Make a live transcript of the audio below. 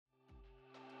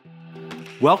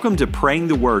Welcome to Praying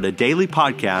the Word, a daily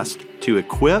podcast to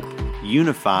equip,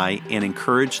 unify, and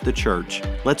encourage the church.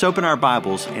 Let's open our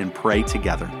Bibles and pray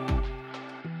together.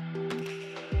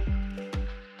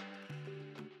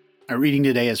 Our reading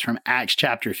today is from Acts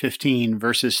chapter 15,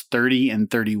 verses 30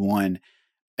 and 31.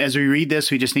 As we read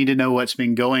this, we just need to know what's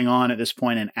been going on at this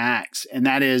point in Acts, and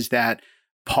that is that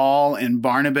Paul and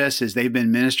Barnabas, as they've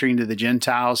been ministering to the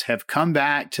Gentiles, have come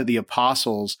back to the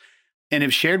apostles and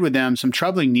have shared with them some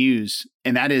troubling news,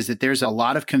 and that is that there's a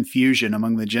lot of confusion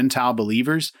among the Gentile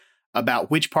believers about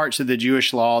which parts of the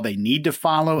Jewish law they need to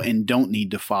follow and don't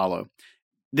need to follow.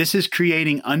 This is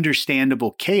creating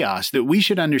understandable chaos that we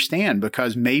should understand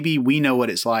because maybe we know what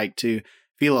it's like to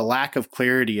feel a lack of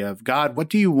clarity of, God, what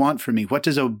do you want from me? What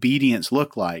does obedience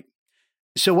look like?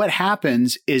 So what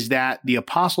happens is that the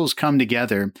apostles come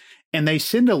together and they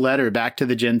send a letter back to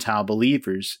the Gentile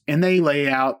believers, and they lay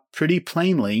out pretty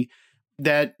plainly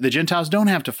that the Gentiles don't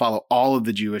have to follow all of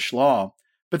the Jewish law,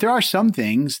 but there are some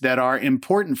things that are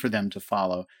important for them to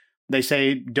follow. They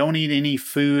say, don't eat any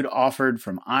food offered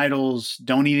from idols,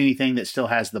 don't eat anything that still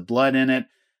has the blood in it,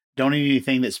 don't eat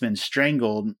anything that's been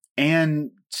strangled,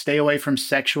 and stay away from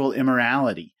sexual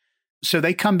immorality. So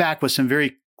they come back with some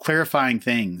very clarifying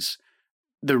things.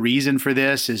 The reason for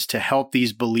this is to help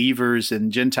these believers in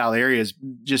Gentile areas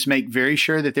just make very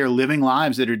sure that they're living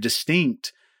lives that are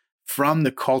distinct from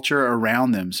the culture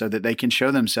around them so that they can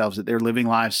show themselves that they're living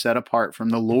lives set apart from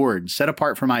the Lord, set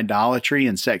apart from idolatry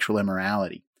and sexual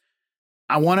immorality.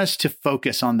 I want us to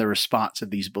focus on the response of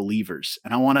these believers,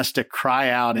 and I want us to cry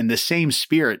out in the same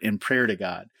spirit in prayer to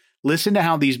God. Listen to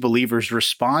how these believers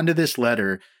respond to this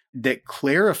letter that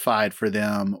clarified for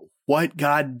them what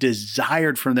God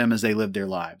desired from them as they lived their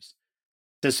lives.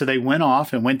 So they went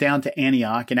off and went down to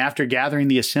Antioch, and after gathering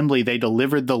the assembly, they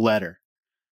delivered the letter.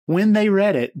 When they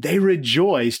read it, they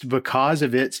rejoiced because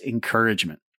of its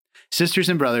encouragement. Sisters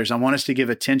and brothers, I want us to give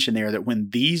attention there that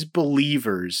when these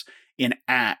believers in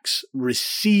Acts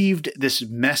received this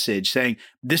message saying,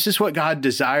 this is what God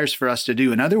desires for us to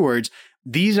do. In other words,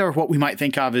 these are what we might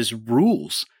think of as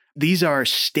rules. These are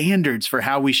standards for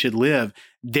how we should live.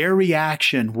 Their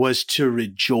reaction was to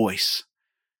rejoice.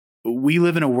 We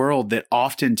live in a world that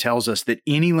often tells us that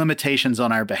any limitations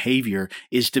on our behavior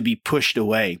is to be pushed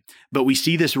away. But we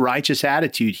see this righteous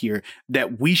attitude here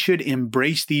that we should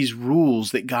embrace these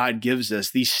rules that God gives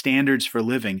us, these standards for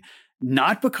living,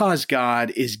 not because God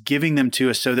is giving them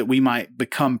to us so that we might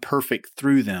become perfect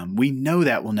through them. We know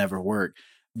that will never work.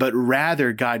 But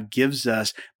rather, God gives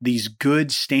us these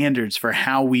good standards for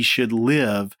how we should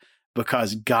live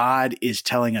because God is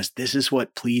telling us, this is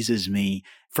what pleases me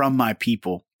from my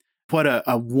people. What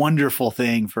a wonderful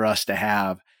thing for us to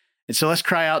have. And so let's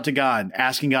cry out to God,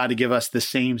 asking God to give us the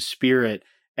same spirit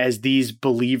as these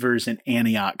believers in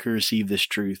Antioch who receive this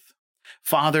truth.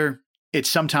 Father, it's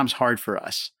sometimes hard for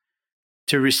us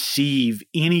to receive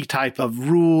any type of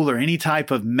rule or any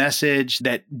type of message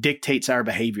that dictates our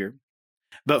behavior.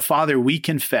 But Father, we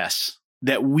confess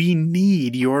that we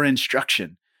need your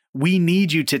instruction. We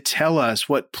need you to tell us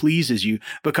what pleases you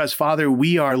because, Father,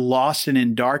 we are lost and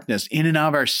in darkness. In and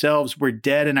of ourselves, we're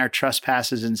dead in our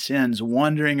trespasses and sins,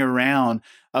 wandering around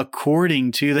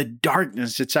according to the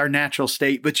darkness. It's our natural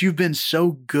state. But you've been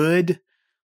so good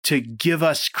to give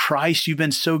us Christ. You've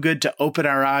been so good to open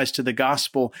our eyes to the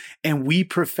gospel. And we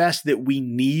profess that we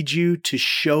need you to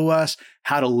show us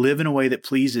how to live in a way that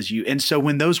pleases you. And so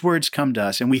when those words come to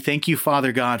us, and we thank you,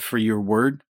 Father God, for your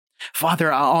word,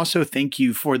 Father, I also thank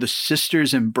you for the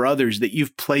sisters and brothers that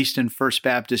you've placed in First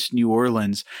Baptist New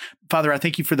Orleans. Father, I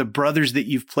thank you for the brothers that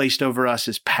you've placed over us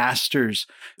as pastors,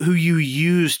 who you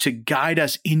use to guide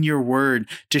us in your word,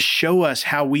 to show us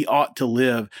how we ought to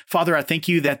live. Father, I thank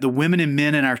you that the women and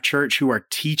men in our church who are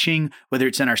teaching, whether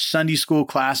it's in our Sunday school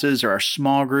classes or our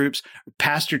small groups,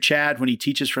 Pastor Chad when he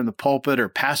teaches from the pulpit, or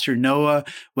Pastor Noah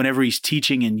whenever he's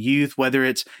teaching in youth, whether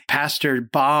it's Pastor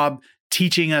Bob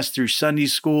teaching us through Sunday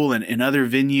school and other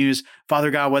venues.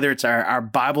 Father God, whether it's our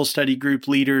Bible study group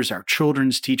leaders, our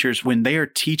children's teachers, when they are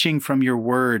teaching from your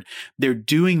word, they're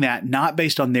doing that not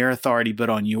based on their authority, but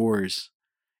on yours.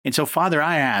 And so, Father,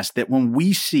 I ask that when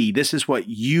we see this is what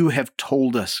you have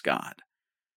told us, God,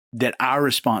 that our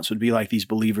response would be like these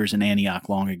believers in Antioch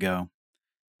long ago.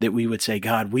 That we would say,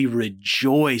 God, we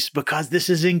rejoice because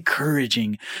this is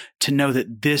encouraging to know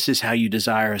that this is how you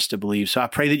desire us to believe. So I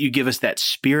pray that you give us that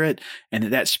spirit and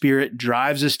that spirit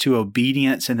drives us to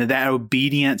obedience and that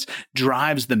obedience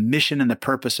drives the mission and the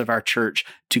purpose of our church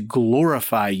to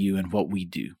glorify you in what we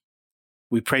do.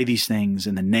 We pray these things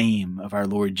in the name of our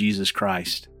Lord Jesus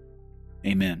Christ.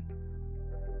 Amen.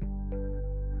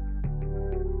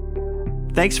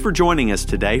 Thanks for joining us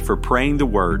today for Praying the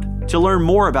Word. To learn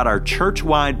more about our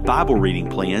church-wide Bible reading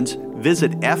plans,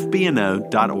 visit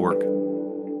fbno.org.